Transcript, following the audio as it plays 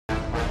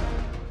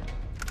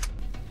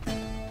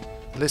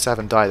least I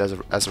haven't died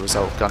as a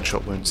result of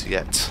gunshot wounds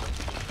yet.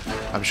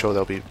 I'm sure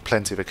there'll be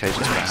plenty of occasions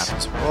when that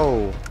happens.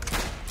 Whoa!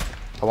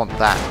 I want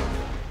that.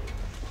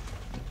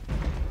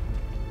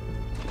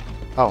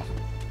 Oh.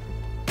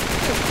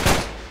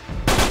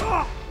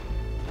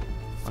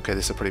 Okay,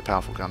 this is a pretty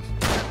powerful gun.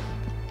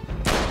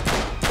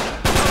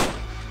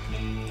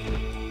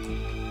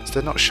 Is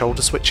there not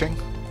shoulder switching?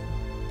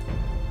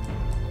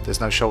 There's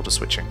no shoulder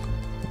switching.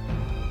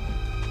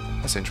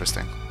 That's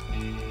interesting.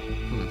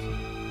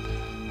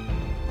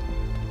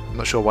 I'm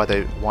not sure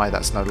why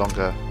that's no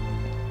longer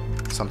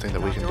something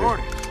that we can do.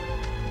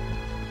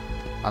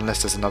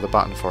 Unless there's another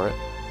button for it.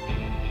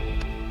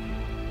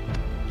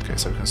 Okay,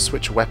 so we can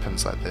switch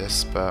weapons like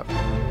this, but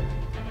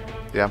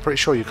yeah, I'm pretty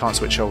sure you can't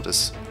switch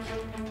shoulders.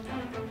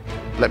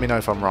 Let me know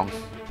if I'm wrong.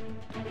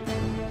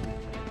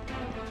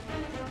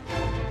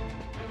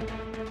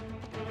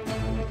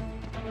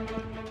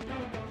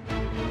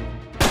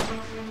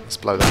 Let's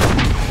blow that up.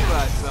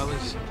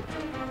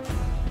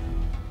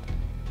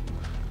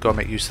 Gotta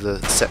make use of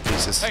the set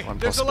pieces when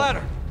there's possible. a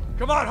ladder.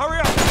 Come on, hurry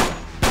up!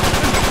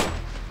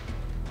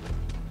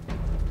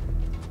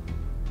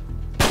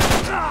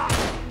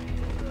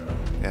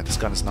 Yeah, this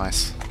gun is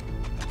nice.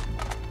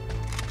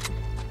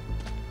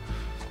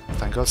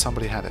 Thank God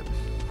somebody had it.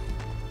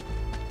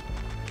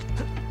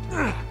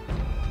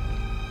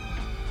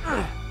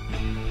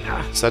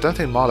 So I don't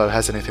think Marlowe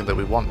has anything that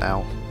we want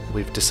now.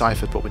 We've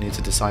deciphered what we need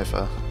to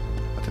decipher.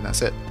 I think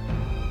that's it.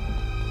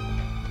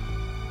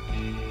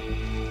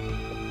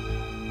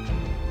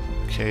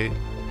 Okay.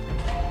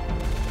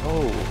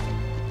 Oh.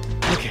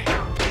 Okay.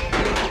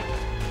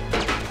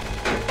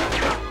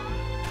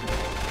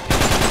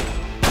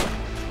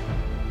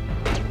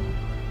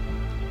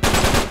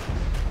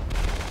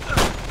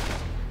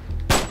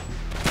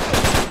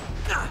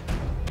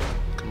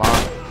 Come on.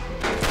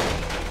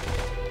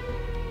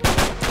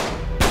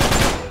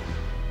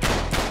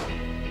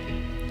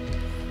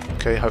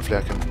 Okay, hopefully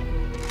I can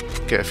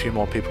get a few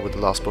more people with the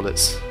last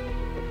bullets.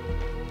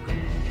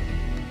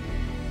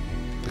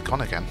 They're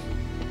gone again.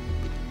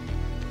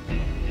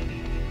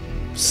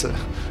 So,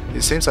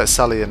 it seems like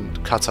Sully and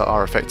Chateau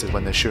are affected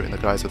when they're shooting the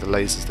guys with the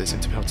lasers. They seem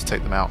to be able to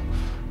take them out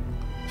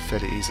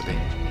fairly easily.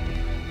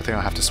 I think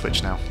I'll have to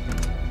switch now.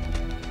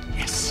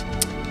 Yes.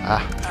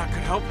 Ah. That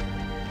could help.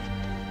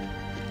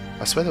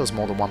 I swear there was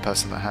more than one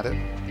person that had it.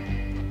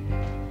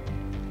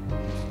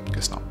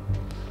 Guess not.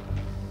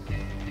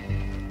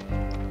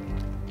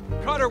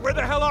 Cutter, where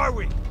the hell are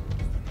we?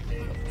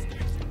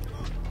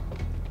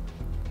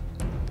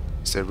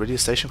 Is there a radio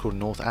station called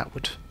North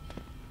Atwood?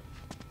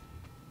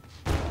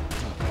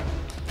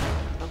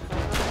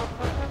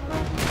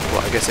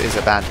 Well, I guess it is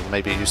abandoned.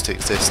 Maybe it used to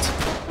exist.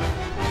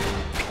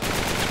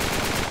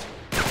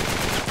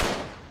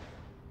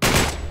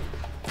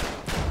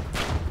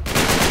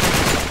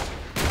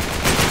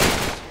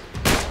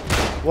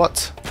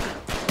 What?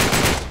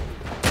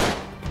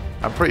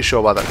 I'm pretty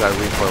sure by that guy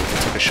recoiled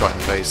and took a shot in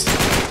the face.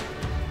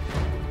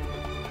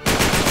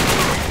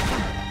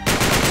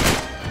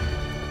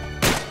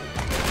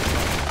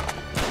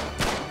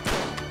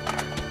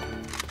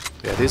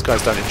 Yeah, these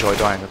guys don't enjoy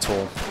dying at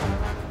all.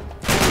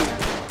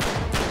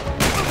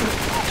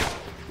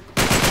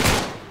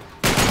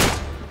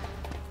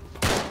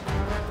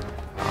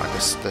 Alright,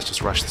 let's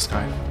just rush this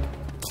guy.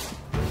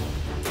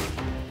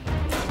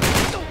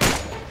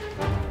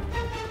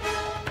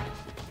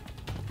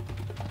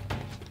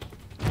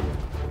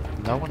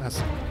 No one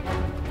has...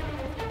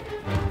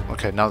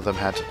 Okay, none of them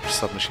had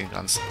submachine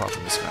guns apart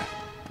from this guy.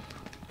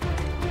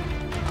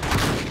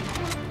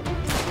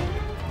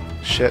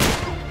 Shit.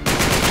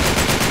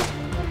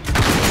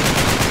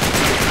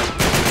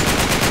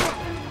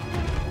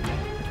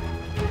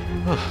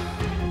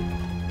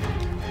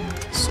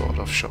 Sawed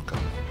off shotgun.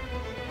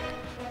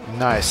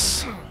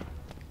 Nice.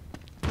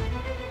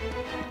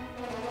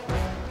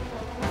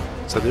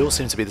 So they all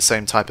seem to be the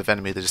same type of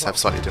enemy, they just have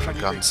slightly different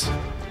guns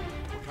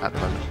at the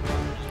moment.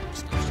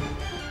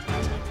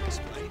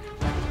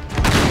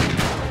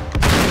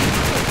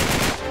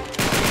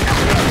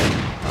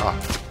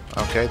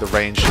 Okay, the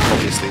range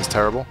obviously is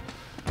terrible.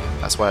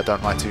 That's why I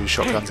don't like to use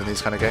shotguns in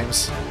these kind of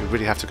games. You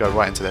really have to go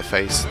right into their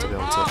face to be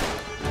able to...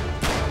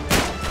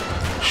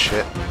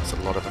 Shit, there's a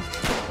lot of them.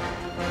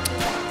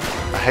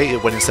 I hate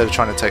it when instead of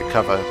trying to take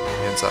cover,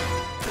 he ends up...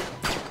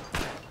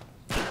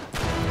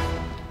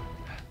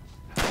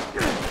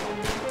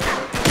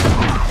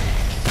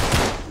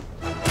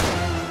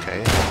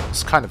 Okay,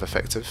 it's kind of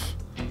effective.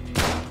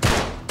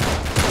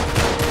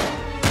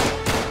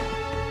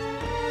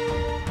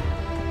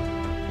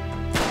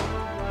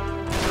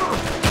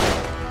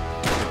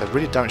 They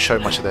really don't show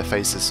much of their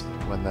faces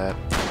when they're...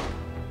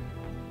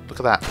 Look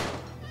at that.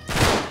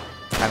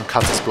 And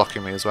Cutter's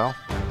blocking me as well.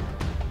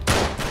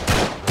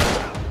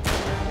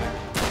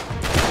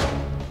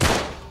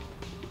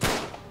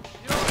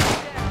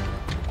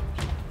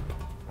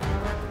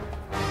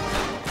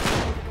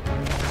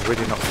 I'm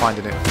really not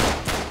finding it...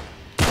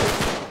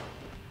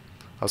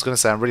 I was going to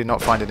say I'm really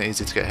not finding it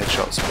easy to get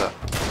headshots, but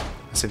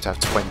I seem to have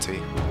 20.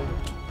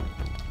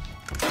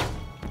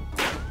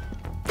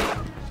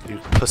 You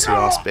pussy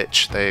ass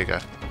bitch. There you go.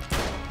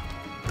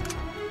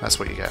 That's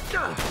what you get.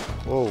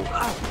 Whoa.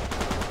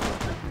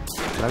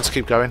 Can I just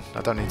keep going?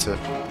 I don't need to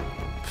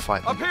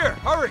fight them. Up here!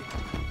 Hurry!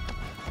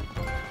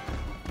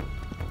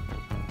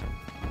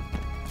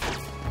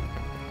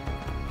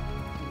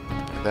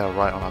 They're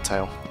right on our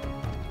tail.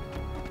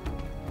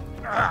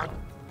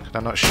 Can I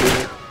not shoot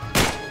it?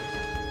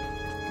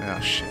 Oh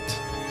shit.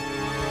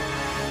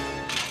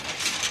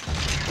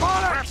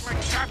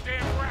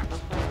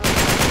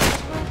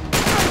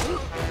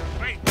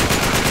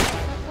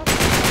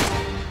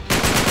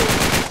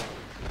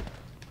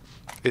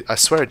 I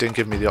swear it didn't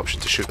give me the option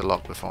to shoot the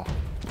lock before.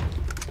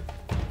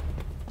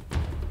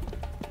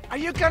 Are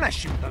you gonna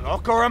shoot the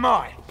lock or am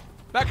I?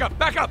 Back up!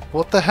 Back up!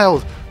 What the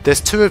hell? There's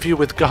two of you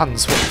with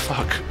guns. What the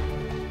fuck?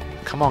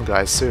 Come on,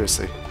 guys.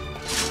 Seriously.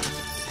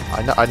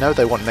 I know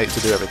they want Nate to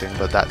do everything,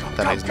 but that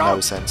makes no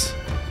sense.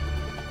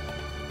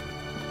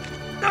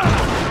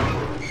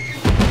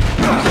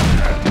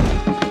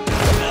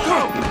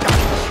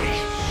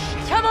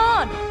 Come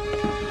on!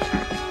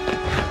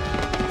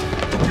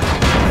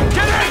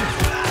 Get in!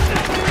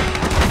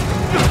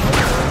 Go!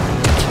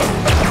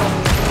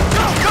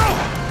 Go!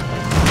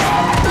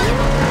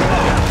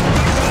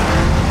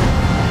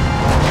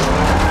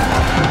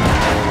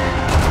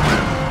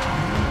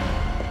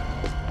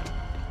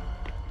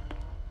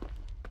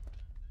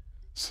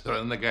 So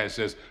then the guy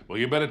says, well,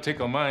 you better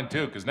tickle mine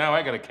too, because now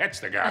I gotta catch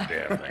the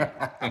goddamn thing.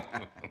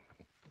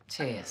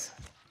 Cheers.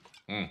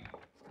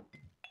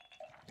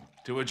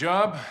 To a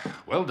job,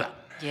 well done.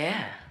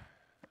 Yeah.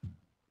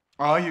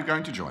 Are you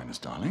going to join us,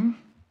 darling?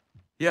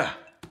 Yeah.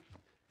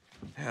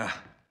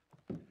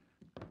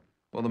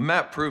 Well, the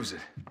map proves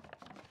it.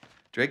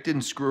 Drake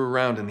didn't screw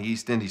around in the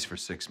East Indies for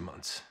 6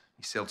 months.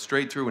 He sailed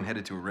straight through and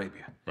headed to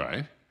Arabia.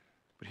 Right.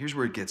 But here's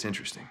where it gets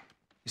interesting.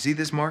 You see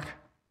this mark?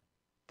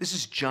 This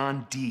is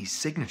John Dee's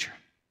signature.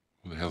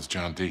 Who the hell's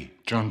John Dee?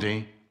 John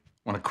Dee,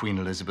 one of Queen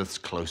Elizabeth's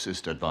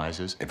closest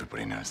advisors.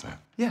 Everybody knows that.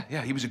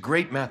 Yeah, he was a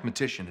great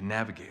mathematician and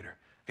navigator.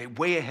 Okay,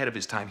 way ahead of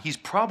his time. He's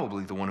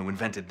probably the one who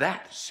invented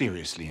that.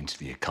 Seriously into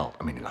the occult.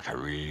 I mean, like a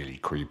really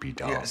creepy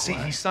dark Yeah, see,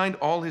 way. he signed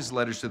all his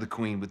letters to the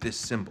Queen with this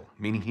symbol,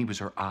 meaning he was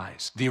her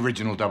eyes. The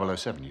original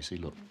 007, you see,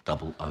 look,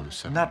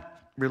 007.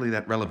 Not really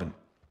that relevant.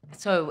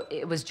 So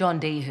it was John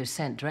Dee who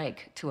sent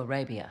Drake to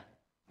Arabia.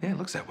 Yeah, it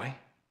looks that way.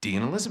 Dee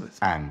and Elizabeth.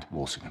 And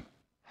Walsingham.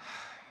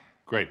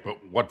 Great, but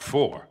what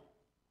for?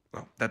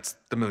 Well, that's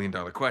the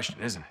million-dollar question,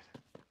 isn't it?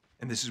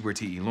 And this is where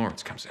T.E.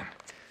 Lawrence comes in.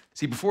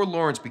 See, before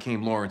Lawrence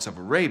became Lawrence of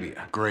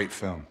Arabia, Great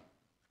film.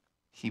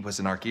 he was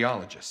an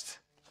archaeologist.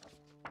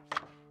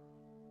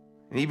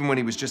 And even when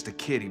he was just a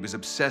kid, he was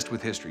obsessed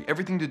with history,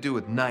 everything to do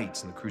with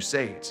knights and the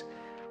Crusades.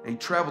 And he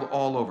traveled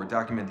all over,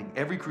 documenting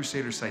every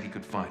Crusader site he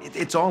could find.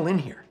 It's all in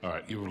here. All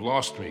right, you've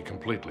lost me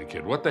completely,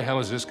 kid. What the hell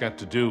has this got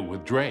to do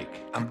with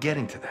Drake? I'm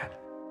getting to that.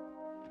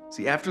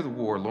 See, after the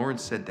war,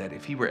 Lawrence said that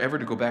if he were ever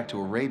to go back to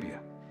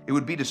Arabia, it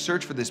would be to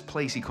search for this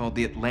place he called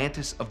the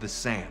Atlantis of the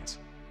Sands.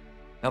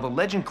 Now, the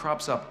legend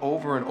crops up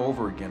over and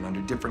over again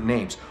under different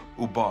names.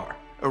 Ubar,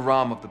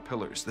 Aram of the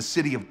Pillars, the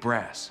City of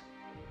Brass.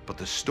 But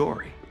the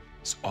story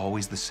is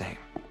always the same.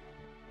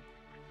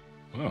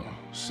 Oh,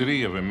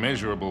 city of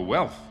immeasurable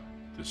wealth,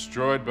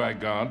 destroyed by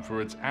God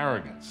for its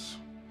arrogance,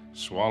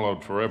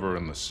 swallowed forever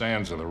in the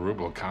sands of the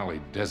Rub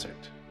Kali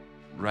Desert.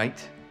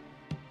 Right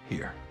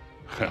here.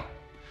 Well,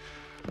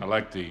 I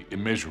like the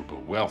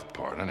immeasurable wealth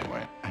part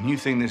anyway. And you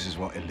think this is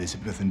what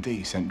Elizabeth and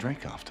Dee sent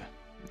Drake after?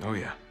 Oh,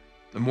 yeah.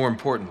 And more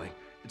importantly,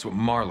 it's what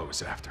Marlowe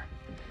is after.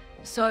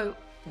 So,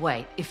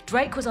 wait, if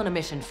Drake was on a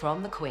mission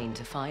from the Queen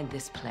to find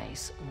this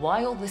place,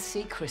 why all the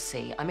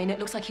secrecy? I mean, it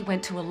looks like he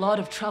went to a lot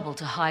of trouble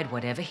to hide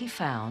whatever he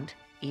found,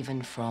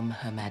 even from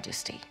Her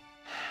Majesty.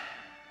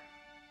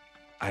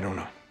 I don't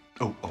know.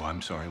 Oh,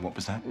 I'm sorry, what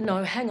was that?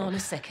 No, hang on a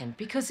second,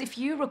 because if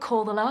you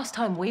recall, the last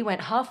time we went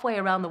halfway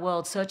around the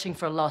world searching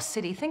for a lost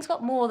city, things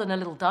got more than a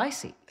little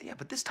dicey. Yeah,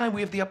 but this time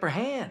we have the upper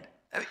hand.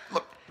 I mean,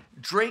 look,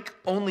 Drake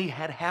only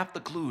had half the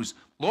clues.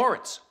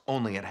 Lawrence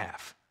only had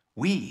half.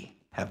 We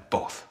have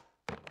both.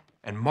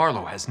 And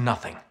Marlowe has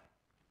nothing.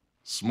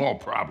 Small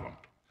problem.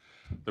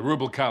 The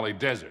Rub Kali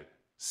Desert,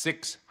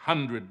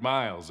 600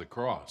 miles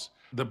across.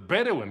 The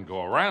Bedouin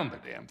go around the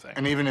damn thing.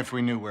 And even if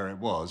we knew where it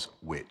was,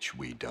 which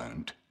we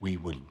don't, we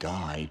would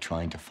die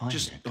trying to find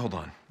Just it. hold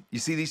on. You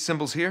see these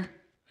symbols here?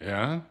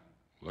 Yeah?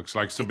 Looks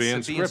like Sabaean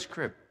Sabaean script.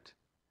 script.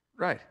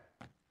 Right.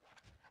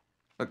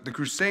 Look, the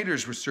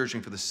Crusaders were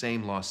searching for the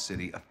same lost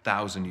city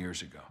 1,000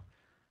 years ago.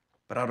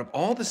 But out of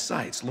all the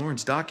sites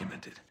Lawrence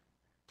documented,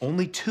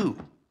 only 2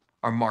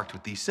 are marked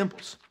with these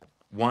symbols.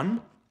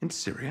 One in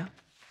Syria,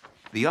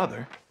 the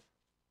other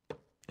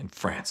in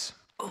France.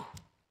 Oh.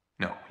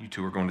 No, you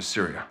 2 are going to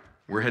Syria.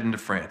 We're heading to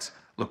France.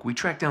 Look, we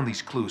track down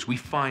these clues. We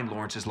find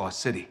Lawrence's lost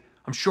city.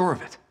 I'm sure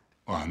of it.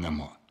 Well, and then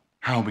what?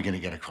 How are we going to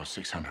get across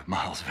 600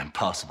 miles of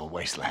impassable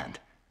wasteland?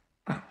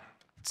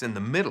 It's in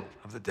the middle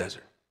of the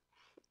desert.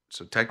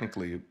 So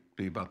technically, it'd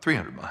be about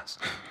 300 miles.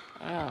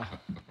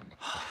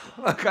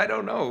 Look, I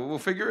don't know. We'll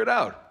figure it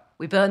out.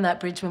 We burn that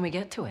bridge when we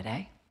get to it,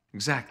 eh?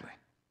 Exactly.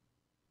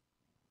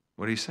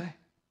 What do you say?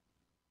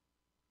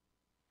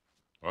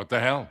 What the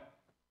hell?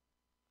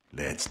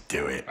 Let's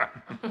do it.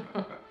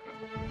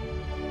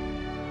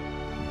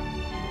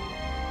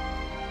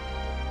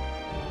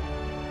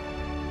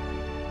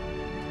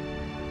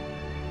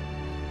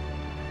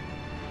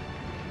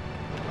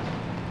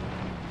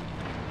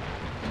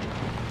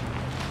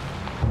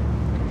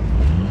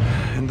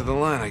 End of the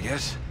line, I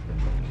guess.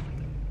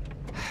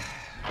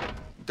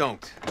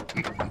 Don't.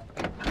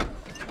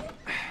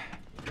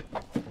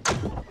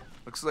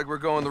 Looks like we're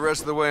going the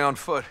rest of the way on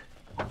foot.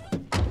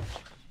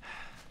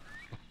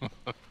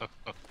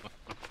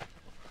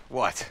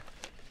 What?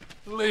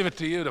 Leave it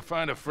to you to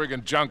find a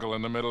friggin' jungle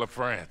in the middle of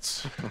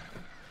France.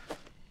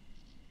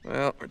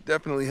 Well, we're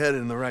definitely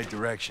headed in the right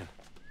direction.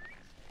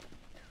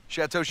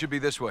 Chateau should be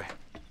this way.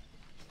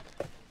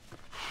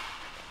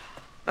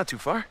 Not too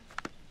far.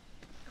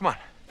 Come on.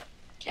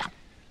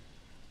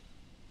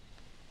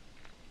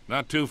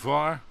 Not too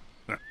far?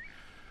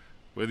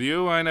 With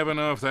you, I never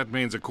know if that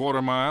means a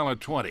quarter mile or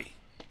 20.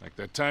 Like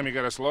that time you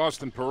got us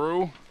lost in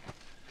Peru?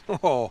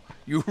 Oh,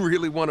 you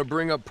really want to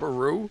bring up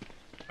Peru?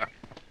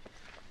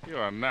 You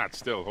are not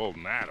still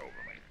holding that over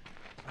me.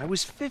 I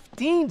was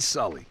 15,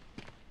 Sully.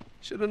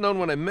 Should have known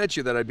when I met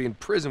you that I'd be in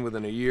prison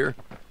within a year.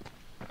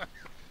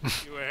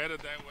 You were headed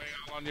that way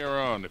all on your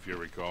own, if you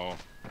recall.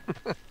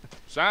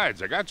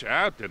 Besides, I got you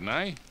out, didn't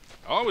I?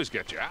 I always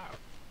get you out.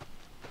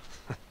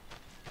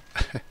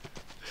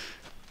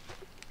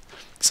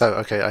 So,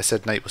 okay, I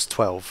said Nate was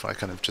 12. I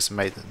kind of just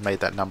made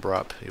that number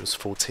up. He was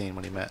 14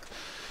 when he met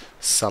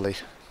Sully.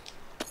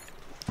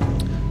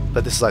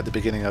 But this is like the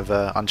beginning of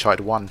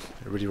Uncharted 1.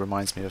 It really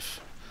reminds me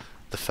of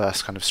the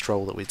first kind of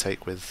stroll that we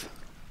take with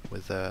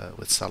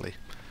Sully.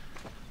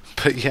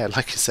 But yeah,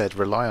 like you said,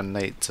 rely on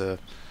Nate to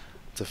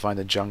find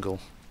a jungle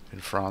in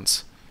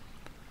France.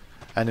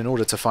 And in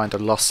order to find a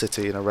lost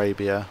city in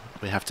Arabia,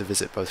 we have to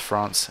visit both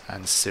France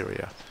and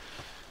Syria.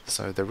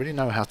 So they really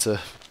know how to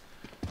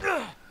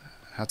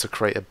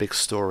create a big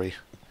story.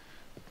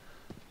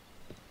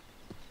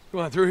 Come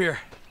on, through here.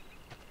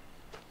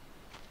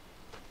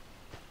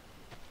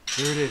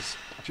 There it is,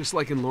 just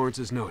like in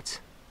Lawrence's notes.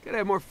 Gotta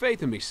have more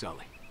faith in me,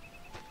 Sully.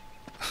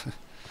 Of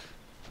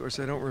course,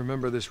 I don't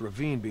remember this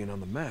ravine being on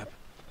the map.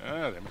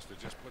 Ah, they must have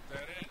just put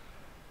that in.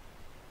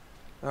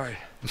 All right.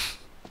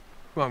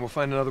 Come on, we'll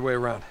find another way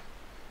around.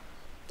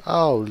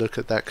 Oh, look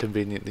at that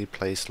conveniently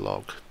placed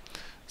log.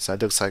 So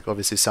it looks like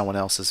obviously someone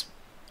else has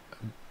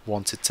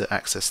wanted to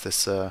access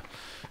this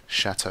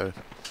chateau.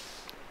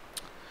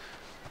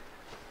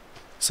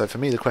 So for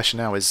me the question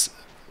now is,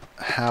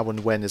 how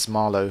and when is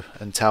Marlowe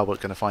and Talbot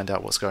going to find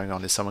out what's going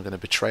on? Is someone going to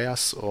betray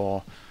us,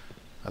 or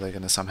are they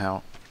going to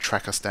somehow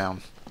track us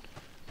down?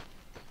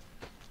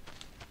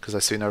 Because I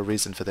see no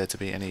reason for there to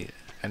be any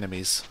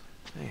enemies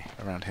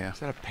around here. Is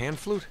that a pan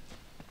flute?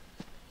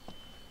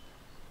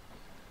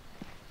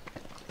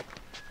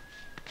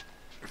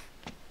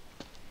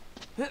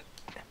 Is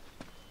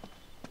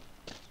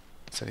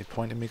there any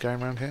point in me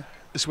going around here?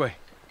 This way.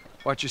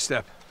 Watch your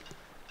step.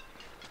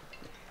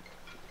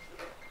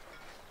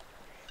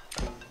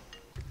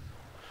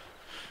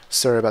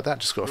 Sorry about that,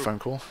 just got a phone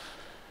call.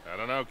 I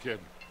don't know, kid.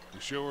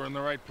 You sure we're in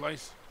the right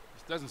place?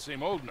 This doesn't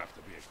seem old enough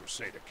to be a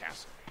Crusader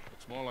castle.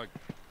 Looks more like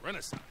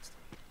Renaissance.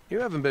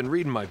 You haven't been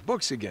reading my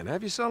books again,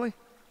 have you, Sully?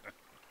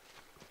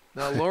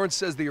 Now, Lawrence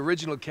says the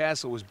original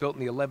castle was built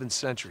in the 11th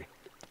century.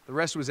 The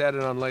rest was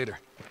added on later.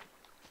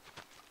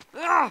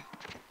 Ah!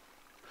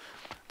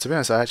 To be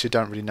honest, I actually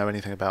don't really know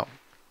anything about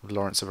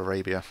Lawrence of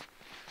Arabia.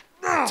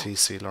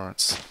 T.C.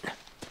 Lawrence.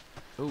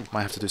 Ooh.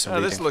 Might have to do some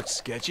reading. This looks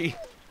sketchy.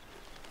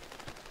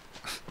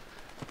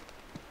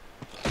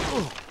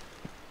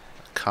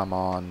 Come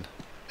on.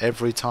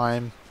 Every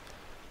time.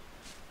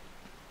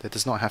 There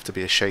does not have to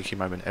be a shaky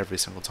moment every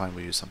single time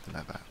we use something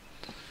like that.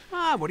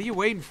 Ah, what are you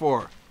waiting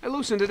for? I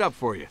loosened it up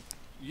for you.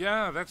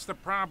 Yeah, that's the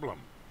problem.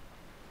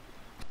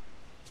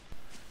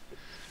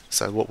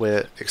 So what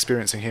we're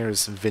experiencing here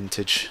is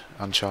vintage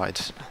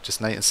Uncharted. Just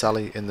Nate and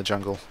Sully in the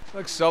jungle.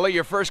 Look, Sully,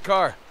 your first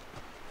car.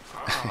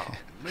 Oh,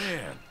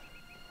 man.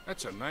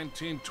 That's a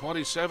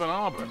 1927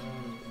 Auburn.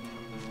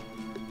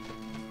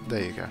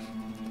 There you go.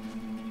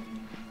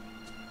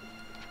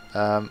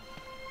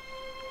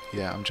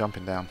 Yeah, I'm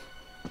jumping down.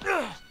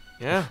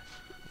 Yeah?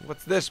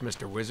 What's this,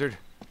 Mr. Wizard?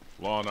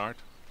 Lawn art.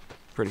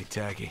 Pretty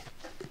tacky.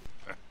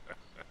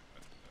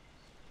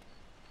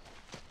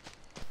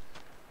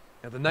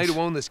 Now, the knight who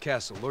owned this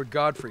castle, Lord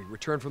Godfrey,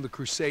 returned from the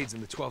Crusades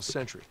in the 12th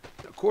century.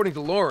 According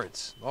to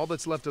Lawrence, all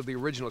that's left of the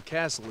original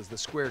castle is the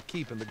square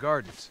keep and the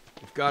gardens.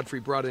 If Godfrey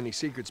brought any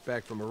secrets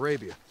back from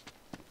Arabia,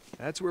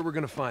 that's where we're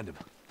gonna find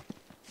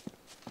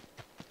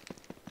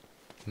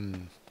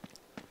him.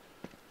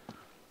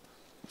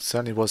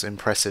 Certainly was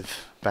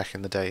impressive back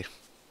in the day.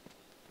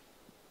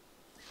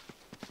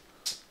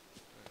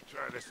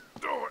 Try this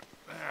door.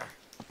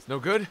 It's no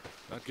good?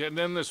 Not getting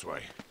in this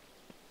way.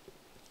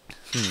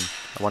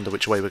 I wonder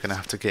which way we're going to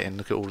have to get in.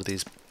 Look at all of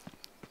these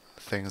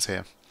things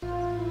here.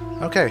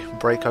 Okay,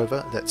 break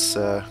over. Let's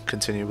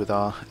continue with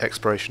our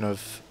exploration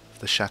of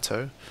the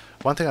chateau.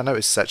 One thing I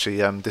noticed is actually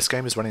this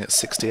game is running at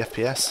 60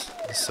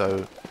 FPS,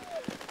 so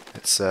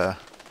it's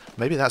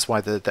Maybe that's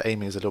why the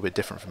aiming is a little bit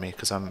different for me,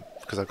 because I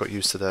got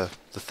used to the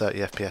 30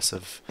 FPS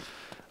of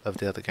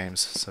the other games,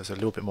 so it's a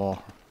little bit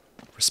more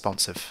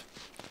responsive.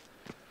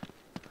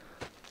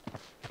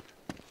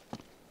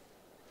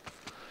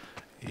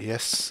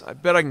 Yes. I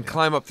bet I can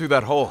climb up through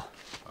that hole.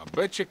 I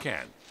bet you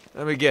can.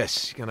 Let me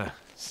guess, you're gonna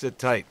sit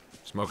tight,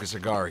 smoke a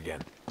cigar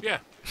again. Yeah.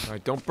 All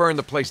right, don't burn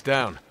the place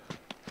down.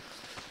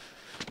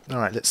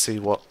 Alright, let's see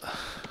what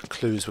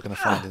clues we're going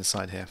to find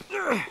inside here.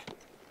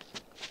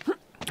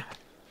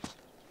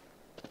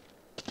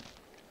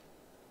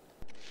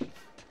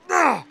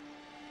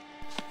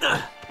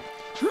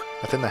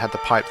 I think they had the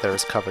pipe there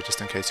as cover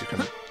just in case you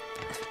can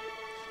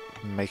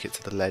make it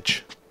to the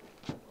ledge.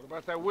 What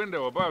about that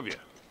window above you?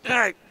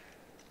 I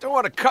don't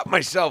want to cut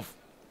myself.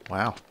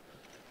 Wow.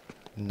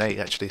 Nate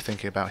actually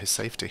thinking about his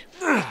safety.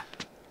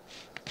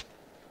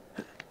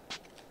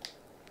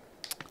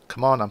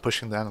 Come on, I'm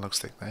pushing the analog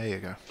stick. There you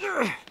go.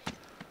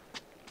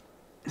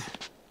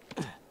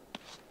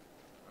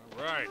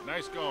 Alright,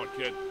 nice going,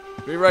 kid.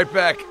 Be right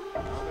back.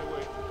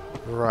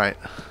 Right.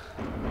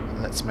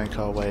 Let's make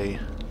our way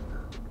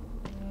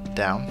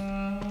down.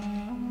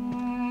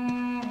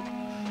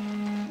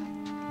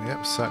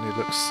 Yep, certainly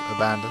looks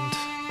abandoned.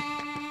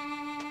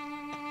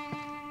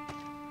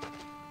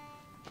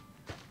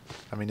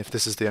 I mean, if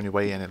this is the only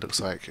way in, it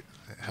looks like it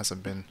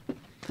hasn't been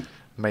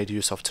made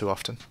use of too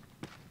often.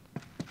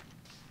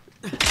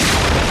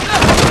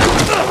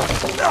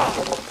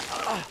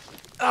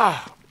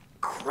 Oh,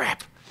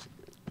 crap.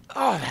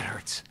 Oh, that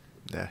hurts.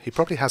 Yeah, he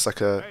probably has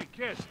like a... Hey,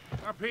 kid,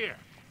 up here.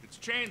 It's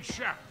chained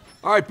shut.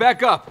 All right,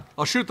 back up.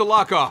 I'll shoot the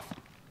lock off.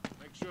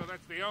 Make sure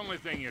that's the only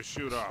thing you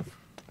shoot off.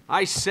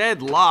 I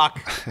said lock.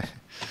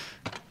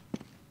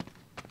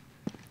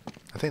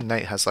 I think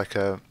Nate has like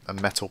a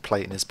metal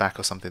plate in his back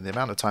or something. The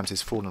amount of times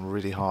he's fallen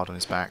really hard on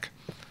his back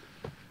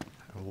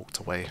and walked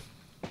away.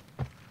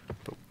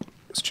 But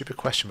stupid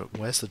question, but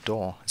where's the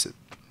door? Is it?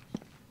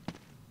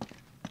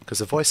 Because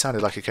the voice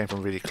sounded like it came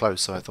from really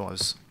close, so I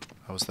thought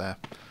I was there.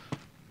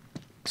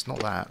 It's not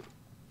that.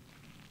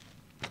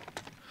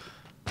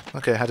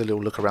 Okay, I had a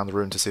little look around the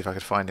room to see if I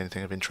could find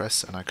anything of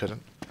interest, and I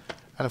couldn't.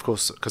 And of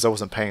course, because I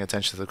wasn't paying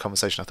attention to the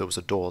conversation, I thought it was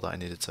a door that I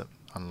needed to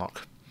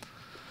unlock.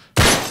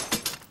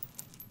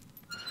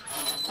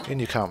 In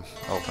you come,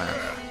 old man.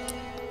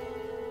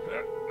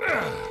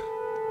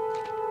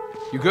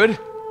 You good?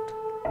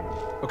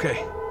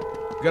 Okay.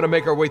 We gotta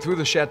make our way through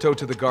the chateau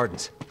to the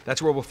gardens.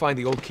 That's where we'll find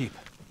the old keep.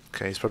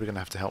 Okay, he's probably going to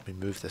have to help me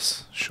move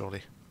this,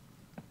 surely.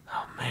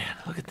 Oh man,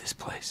 look at this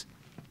place.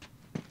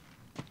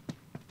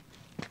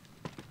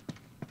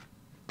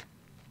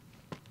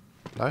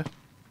 No?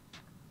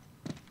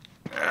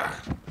 Are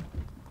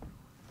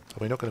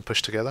we not going to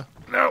push together?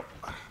 Nope.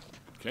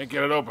 Can't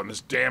get it open.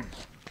 This damn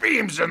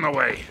beam's in the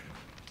way.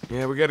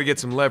 Yeah, we gotta get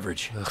some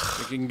leverage.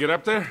 Think you can get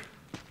up there?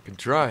 Can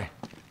try.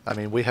 I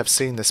mean, we have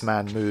seen this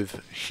man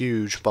move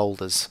huge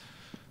boulders,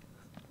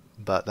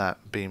 but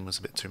that beam was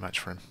a bit too much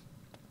for him.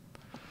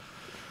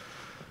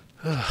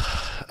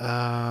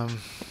 How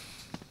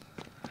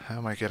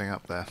am I getting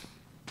up there?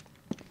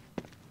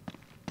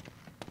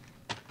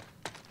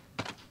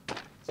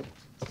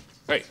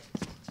 Hey,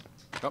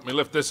 help me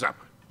lift this up.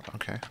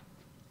 Okay.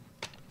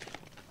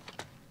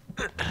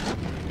 There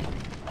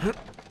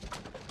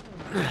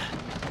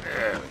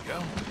we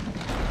go.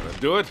 That'll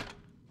do it.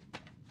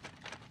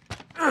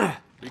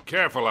 Be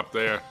careful up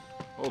there.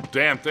 Whole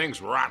damn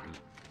thing's rotten.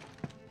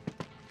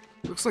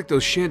 Looks like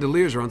those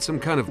chandeliers are on some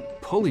kind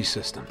of pulley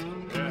system.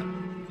 Yeah,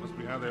 must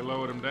be how they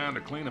lowered them down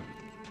to clean them.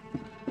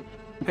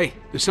 Hey,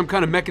 there's some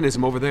kind of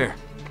mechanism over there.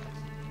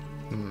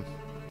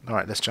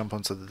 Alright, let's jump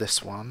onto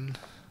this one.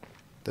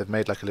 They've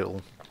made like a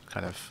little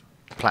kind of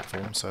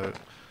platform, so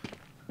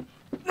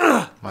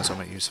might as well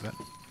make use of it.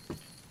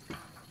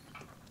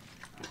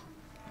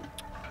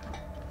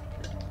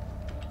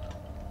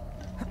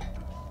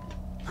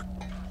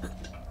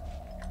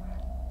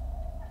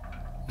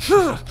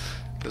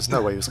 There's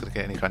no way he was going to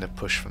get any kind of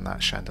push from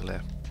that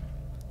chandelier.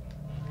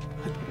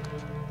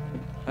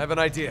 I have an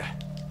idea.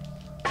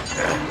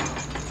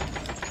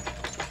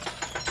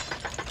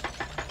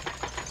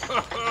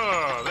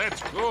 Oh,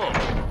 that's cool.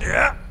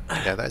 Yeah.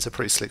 Yeah, that is a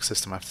pretty slick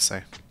system, I have to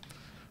say.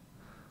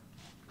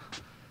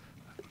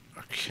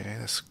 Okay,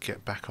 let's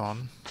get back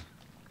on.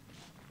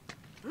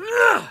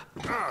 Oh,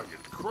 you're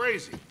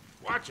crazy.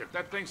 Watch it.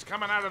 That thing's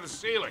coming out of the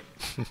ceiling.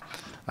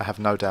 I have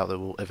no doubt that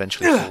we'll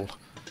eventually fall.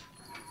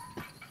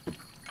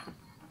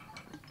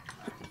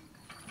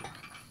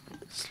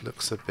 This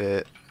looks a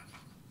bit...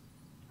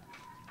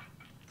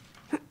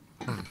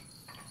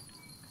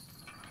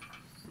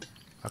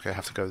 Okay, I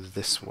have to go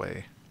this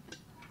way.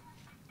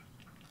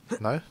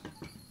 No?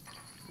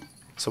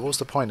 So what's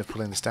the point of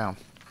pulling this down?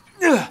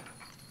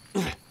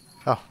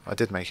 Oh, I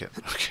did make it.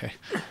 Okay.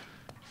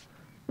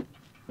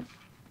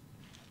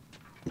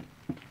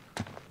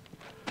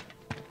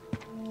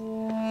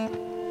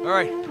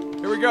 Alright,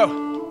 here we go.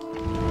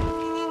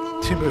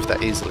 You moved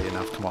that easily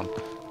enough, come on.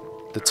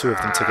 The two of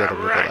them together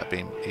would have got that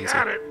beam easy.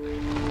 Got it.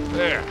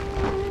 There.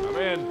 I'm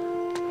in.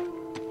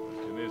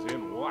 Question is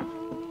in what?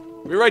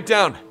 Be right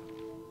down.